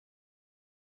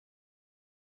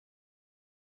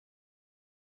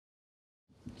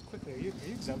quickly, are you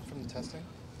exempt from the testing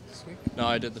this week? No,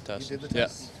 I did the test. You did the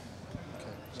test? Okay.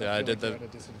 So, yeah, I did you're the. at a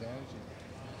disadvantage?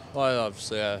 Well,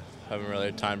 obviously, I haven't really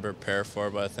had time to prepare for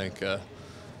it, but I think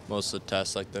most of the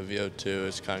tests, like the VO2,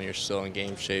 is kind of you're still in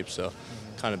game shape, so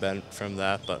kind of been from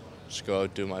that, but just go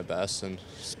out, do my best, and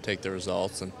just take the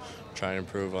results and try and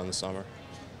improve on the summer.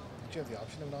 Did you have the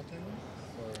option of not doing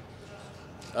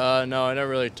it? No, I never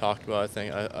really talked about it. I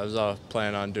think I was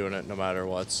planning on doing it no matter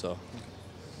what, so.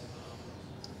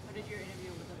 How did your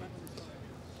interview with the Red Wings go?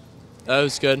 That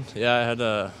was good. Yeah,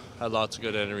 I had lots of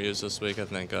good interviews this week. I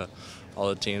think all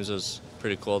the teams, it was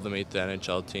pretty cool to meet the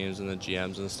NHL teams and the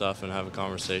GMs and stuff and have a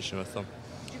conversation with them.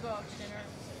 Did you go out to dinner?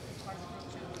 Was it part of the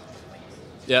group too with the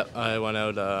Wings? Yep, I went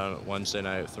out Wednesday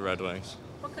night with the Red Wings.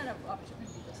 What kind of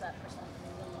opportunity was that for something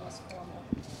a little less formal?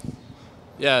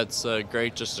 Yeah, it's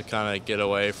great just to kind of get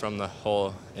away from the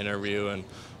whole interview, and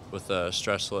with a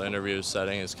stressful interview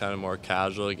setting, it's kind of more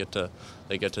casual. They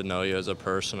get to know you as a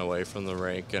person away from the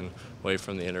rink and away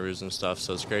from the interviews and stuff.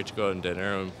 So it's great to go out and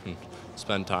dinner and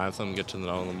spend time with them, get to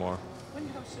know them more.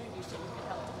 How soon do you think you could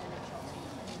help an NHL team?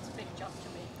 I mean, it's a big jump to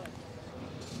make, but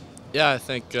Yeah, I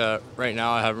think right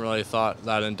now I haven't really thought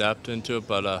that in depth into it,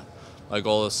 but my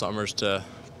goal this summer is to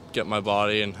get my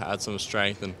body and add some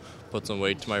strength and put some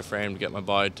weight to my frame to get my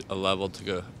body to a level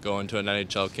to go into an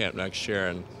NHL camp next year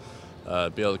and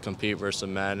be able to compete versus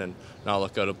men and not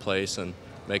look out of place and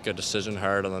make a decision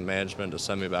hard on the management to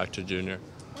send me back to junior.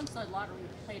 once the lottery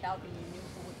played out and you knew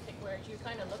who would pick where, do you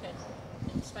kind of look at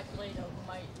and speculate who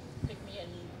might pick me and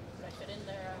could I fit in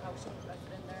there? How soon could I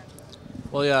fit in there?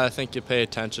 Well, yeah, I think you pay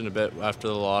attention a bit after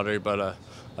the lottery, but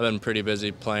I've been pretty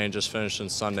busy playing, just finishing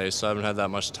Sunday, so I haven't had that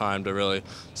much time to really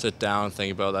sit down and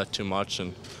think about that too much.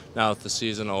 And now with the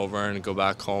season over and go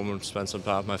back home and spend some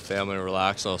time with my family and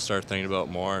relax, I'll start thinking about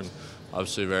it more. And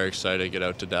obviously very excited to get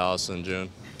out to Dallas in June.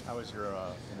 How was your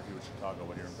interview with Chicago?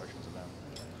 What are your impressions of them?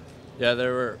 Yeah, they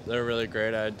were really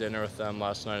great. I had dinner with them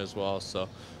last night as well, so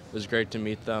it was great to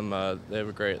meet them. They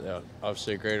have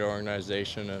obviously a great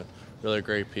organization and really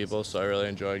great people, so I really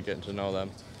enjoyed getting to know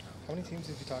them. How many teams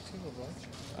did you talk to with lunch?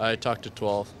 I talked to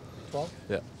 12. 12?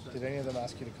 Yeah. Did any of them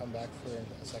ask you to come back for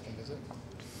a second visit?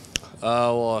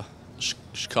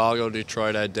 Chicago,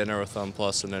 Detroit, I had dinner with them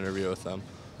plus an interview with them.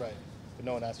 Right. But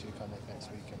no one asked you to come like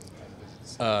next week and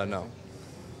visit? No.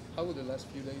 How were the last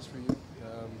few days for you?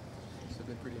 Has it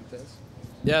been pretty intense?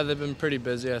 Yeah, they've been pretty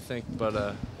busy, I think,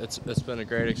 but it's been a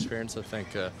great experience. I think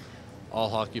all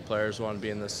hockey players want to be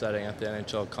in this setting at the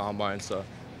NHL Combine, so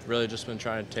really just been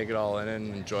trying to take it all in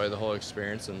and enjoy the whole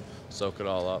experience and soak it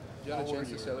all up. Did you have a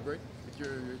chance to celebrate with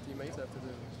your teammates after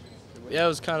the win? Yeah, it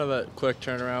was kind of a quick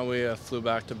turnaround. We flew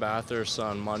back to Bathurst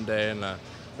on Monday, and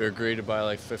we were greeted by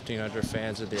like 1,500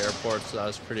 fans at the airport, so that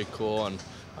was pretty cool. And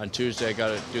on Tuesday, I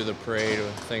got to do the parade.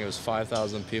 I think it was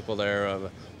 5,000 people there of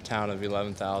a town of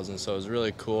 11,000, so it was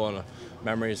really cool and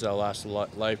memories that'll last a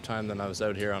lifetime. Then I was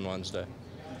out here on Wednesday.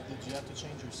 Did you have to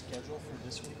change your schedule for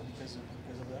this week because of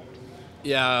that?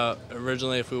 Yeah,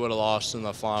 originally if we would have lost in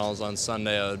the finals on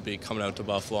Sunday, I would be coming out to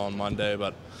Buffalo on Monday,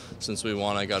 but since we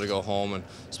won, I got to go home and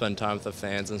spend time with the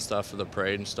fans and stuff for the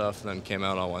parade and stuff, and then came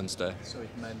out on Wednesday. So it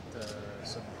meant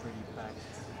some pretty packed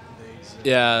days?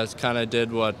 Yeah, it kind of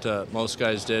did what most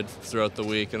guys did throughout the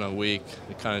week in a week.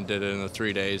 It kind of did it in a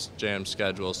 3 days jam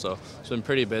schedule, so it's been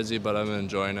pretty busy, but I'm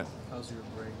enjoying it. How's your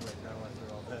break right now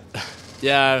after all that?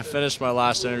 Yeah, I finished my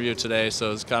last interview today,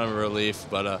 so it's kind of a relief,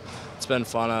 but it's been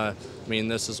fun. I mean,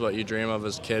 this is what you dream of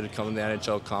as a kid, come to the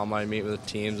NHL Combine, meet with the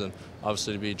teams, and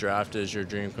obviously to be drafted is your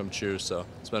dream come true, so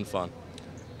it's been fun.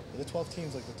 Are the 12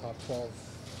 teams like the top 12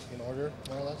 in order,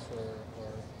 more or less?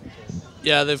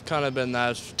 Yeah, they've kind of been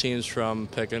that, teams from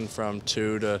picking from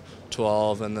 2 to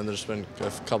 12, and then there's been a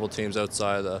couple teams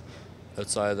outside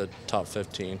the top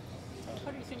 15.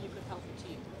 How do you think you could help your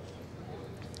team?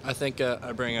 I think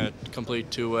I bring a complete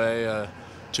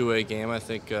two-way game. I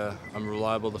think I'm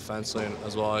reliable defensively and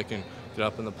as well. I can get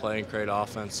up in the play and create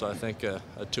offense. So I think a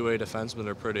two-way defenseman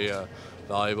are pretty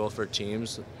valuable for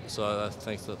teams. So I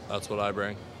think that's what I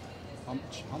bring. How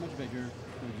much bigger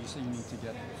do you say you need to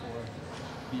get before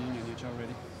being NHL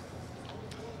ready?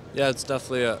 Yeah, it's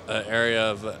definitely an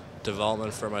area of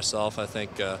development for myself. I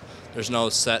think there's no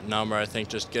set number. I think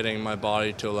just getting my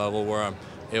body to a level where I'm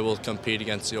able to compete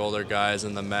against the older guys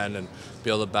and the men and be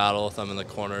able to battle with them in the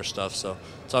corner stuff. So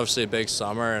it's obviously a big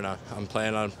summer, and I'm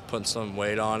planning on putting some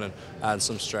weight on and adding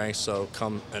some strength. So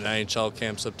come an NHL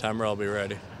camp September, I'll be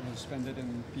ready. You'll spend it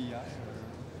in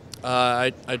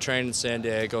PI? I trained in San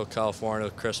Diego, California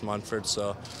with Chris Munford,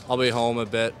 so I'll be home a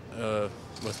bit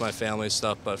with my family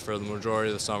stuff, but for the majority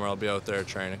of the summer I'll be out there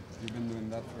training. You've been doing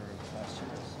that for the past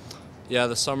years? Yeah,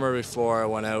 the summer before I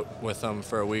went out with him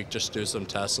for a week just to do some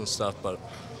tests and stuff, but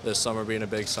this summer being a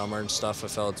big summer and stuff, I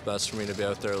felt it's best for me to be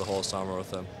out there the whole summer with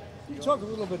him. You talk a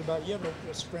little bit about you have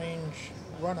a strange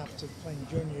run-up to playing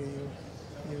junior.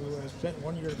 You spent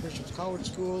 1 year at Bishop's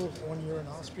College School, 1 year in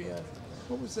Austria.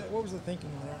 What was the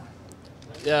thinking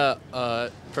there? Yeah,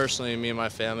 personally, me and my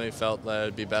family felt that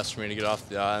it'd be best for me to get off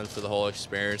the island for the whole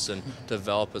experience and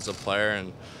develop as a player.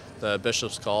 And the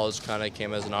Bishop's College kind of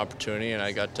came as an opportunity, and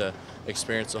I got to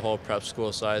experience the whole prep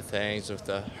school side of things with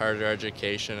the harder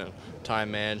education and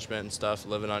time management and stuff,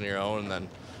 living on your own. And then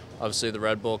obviously the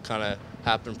Red Bull kind of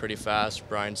happened pretty fast.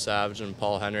 Brian Savage and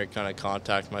Paul Henrik kind of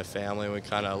contacted my family, and we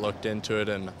kind of looked into it,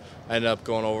 and I ended up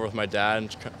going over with my dad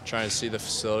and trying to see the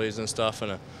facilities and stuff,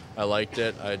 and I liked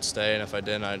it. I'd stay, and if I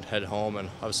didn't, I'd head home. And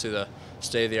obviously the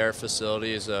state-of-the-art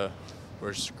facilities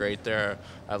were just great there.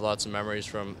 I have lots of memories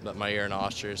from my year in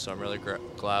Austria, so I'm really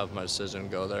glad with my decision to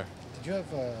go there. Did you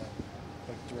have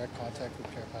like direct contact with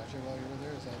Pierre Paget while you were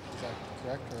there? Is that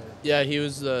correct? Or? Yeah, he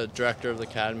was the director of the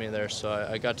academy there, so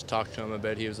I got to talk to him a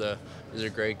bit. He's a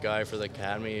great guy for the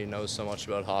academy. He knows so much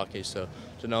about hockey, so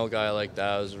to know a guy like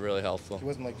that was really helpful. He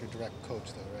wasn't like your direct coach,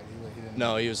 though, right? He didn't.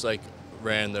 No, he was like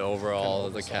ran the overall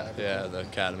of the the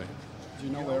academy. Do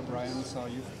you know where Brian saw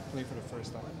you play for the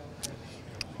first time?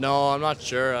 No, I'm not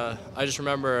sure. I just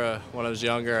remember when I was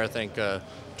younger, I think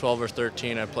 12 or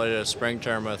 13, I played at a spring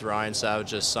tournament with Ryan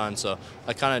Savage's son, so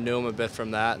I kind of knew him a bit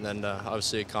from that, and then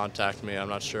obviously he contacted me. I'm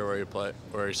not sure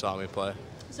where he saw me play.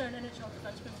 Is there an NHL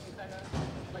defenseman you kind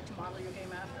of like to model your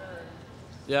game after? Or?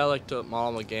 Yeah, I like to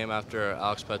model my game after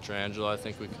Alex Pietrangelo. I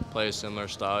think we can play a similar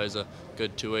style. He's a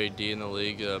good two-way D in the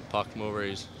league, a puck mover.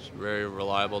 He's very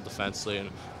reliable defensively, and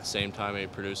at the same time he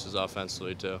produces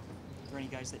offensively too. Are there any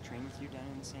guys that train with you down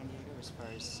in San Diego as far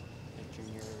as like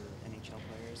junior NHL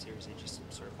players, or is it just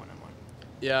sort of one-on-one?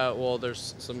 Yeah, well,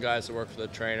 there's some guys that work for the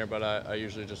trainer, but I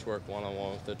usually just work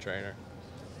one-on-one with the trainer.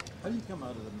 How do you come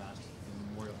out of the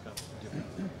Memorial Cup different?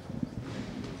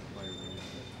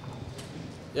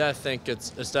 Yeah, I think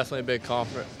it's definitely a big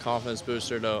confidence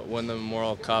booster to win the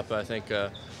Memorial Cup. I think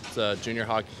it's a junior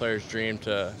hockey player's dream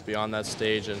to be on that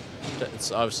stage, and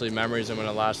it's obviously memories that are going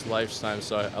to last a lifetime.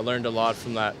 So I learned a lot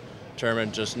from that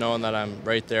tournament, just knowing that I'm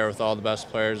right there with all the best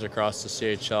players across the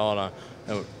CHL,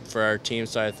 and for our team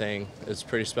side of thing, it's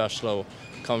pretty special to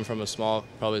come from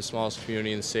probably the smallest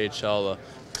community in the CHL to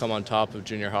come on top of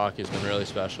junior hockey has been really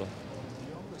special.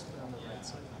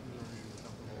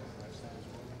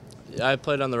 Yeah, I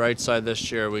played on the right side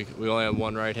this year. We only have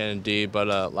one right-handed D,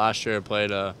 but last year I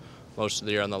played most of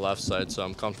the year on the left side, so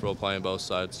I'm comfortable playing both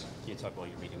sides. Can you talk about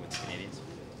your meeting with the Canadians?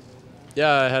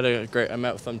 Yeah, I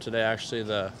met with them today actually.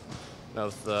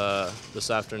 This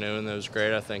afternoon. It was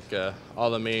great. I think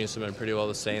all the meetings have been pretty well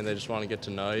the same. They just want to get to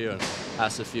know you and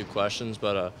ask a few questions,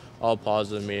 but all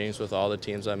positive meetings with all the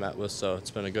teams I met with. So it's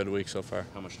been a good week so far.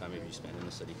 How much time have you spent in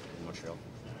the city, in Montreal?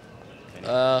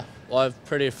 Well, I'm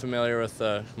pretty familiar with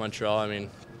Montreal. I mean,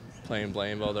 playing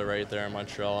Blainville, they're right there in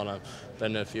Montreal, and I've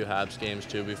been to a few Habs games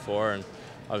too before, and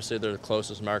obviously they're the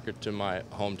closest market to my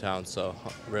hometown, so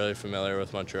really familiar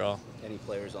with Montreal. Any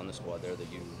players on the squad there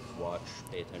that you watch,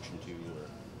 pay attention to?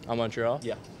 Or? On Montreal?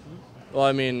 Yeah. Well,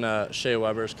 I mean, Shea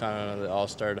Weber's kind of the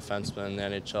all-star defenseman in the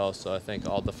NHL, so I think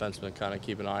all defensemen kind of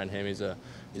keep an eye on him. He's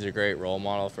a great role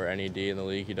model for any D in the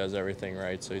league. He does everything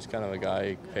right, so he's kind of a guy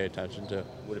you pay attention to.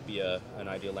 Would it be an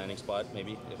ideal landing spot,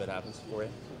 maybe, if it happens for you?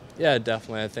 Yeah,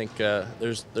 definitely. I think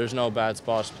there's no bad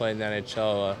spots to play in the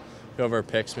NHL. Whoever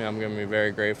picks me, I'm going to be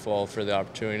very grateful for the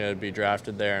opportunity to be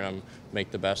drafted there, and I'm make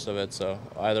the best of it. So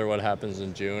either what happens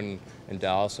in June in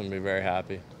Dallas, I'm going to be very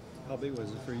happy. How big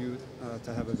was it for you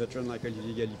to have a veteran like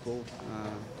Olivier Galipeau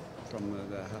from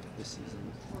the half of the season?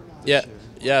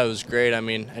 Yeah, it was great. I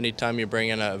mean, anytime you bring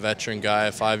in a veteran guy,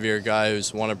 a 5-year guy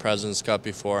who's won a President's Cup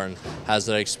before and has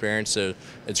that experience,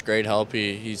 it's great help.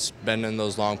 He's been in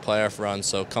those long playoff runs,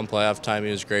 so come playoff time,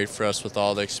 he was great for us with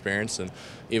all the experience. And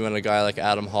even a guy like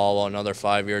Adam Hall, another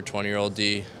 5-year, 20-year-old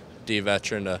D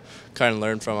veteran to kind of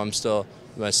learn from. I'm still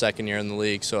my second year in the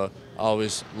league, so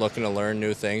always looking to learn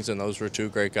new things, and those were two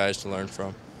great guys to learn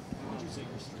from.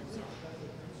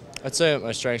 I'd say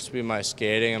my strengths would be my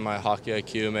skating and my hockey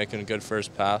IQ, making a good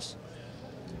first pass.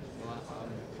 How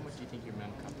much do you think your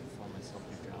Mem Cup performance helped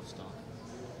your draft stock?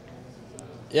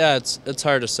 Yeah, it's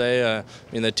hard to say. I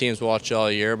mean, the teams watch you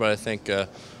all year, but I think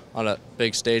on a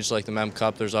big stage like the Mem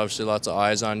Cup, there's obviously lots of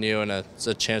eyes on you, and it's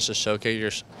a chance to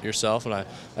showcase yourself. And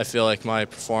I feel like my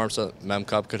performance at Mem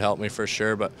Cup could help me for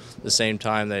sure, but at the same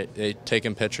time, they take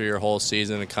and picture your whole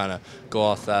season and kind of go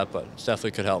off that, but it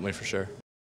definitely could help me for sure.